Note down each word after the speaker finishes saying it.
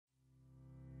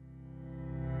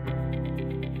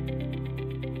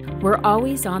We're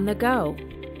always on the go,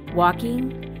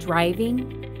 walking,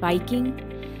 driving,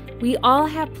 biking. We all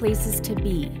have places to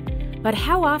be, but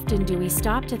how often do we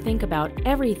stop to think about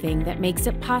everything that makes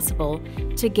it possible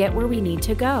to get where we need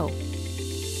to go?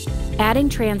 Adding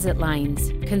transit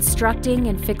lines, constructing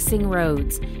and fixing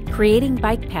roads, creating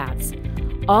bike paths,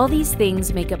 all these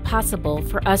things make it possible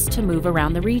for us to move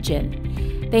around the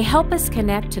region. They help us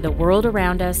connect to the world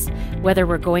around us, whether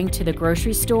we're going to the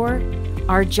grocery store,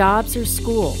 our jobs or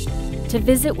school, to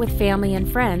visit with family and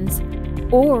friends,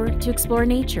 or to explore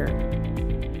nature.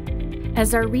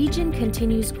 As our region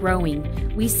continues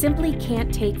growing, we simply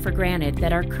can't take for granted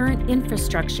that our current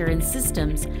infrastructure and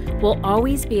systems will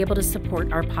always be able to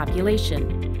support our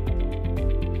population.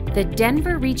 The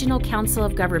Denver Regional Council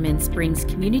of Governments brings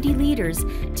community leaders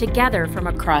together from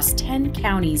across 10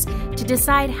 counties to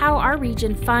decide how our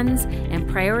region funds and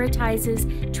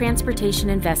prioritizes transportation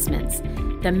investments.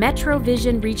 The Metro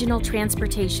Vision Regional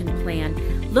Transportation Plan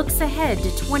looks ahead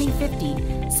to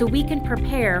 2050 so we can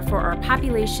prepare for our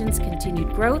population's continued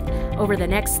growth over the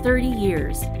next 30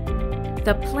 years.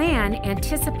 The plan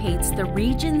anticipates the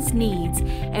region's needs,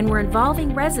 and we're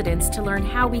involving residents to learn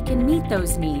how we can meet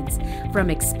those needs,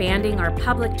 from expanding our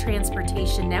public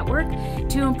transportation network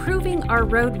to improving our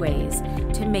roadways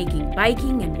to making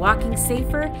biking and walking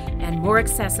safer and more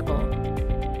accessible.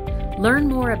 Learn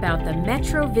more about the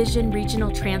Metro Vision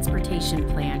Regional Transportation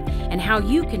Plan and how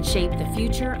you can shape the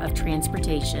future of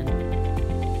transportation.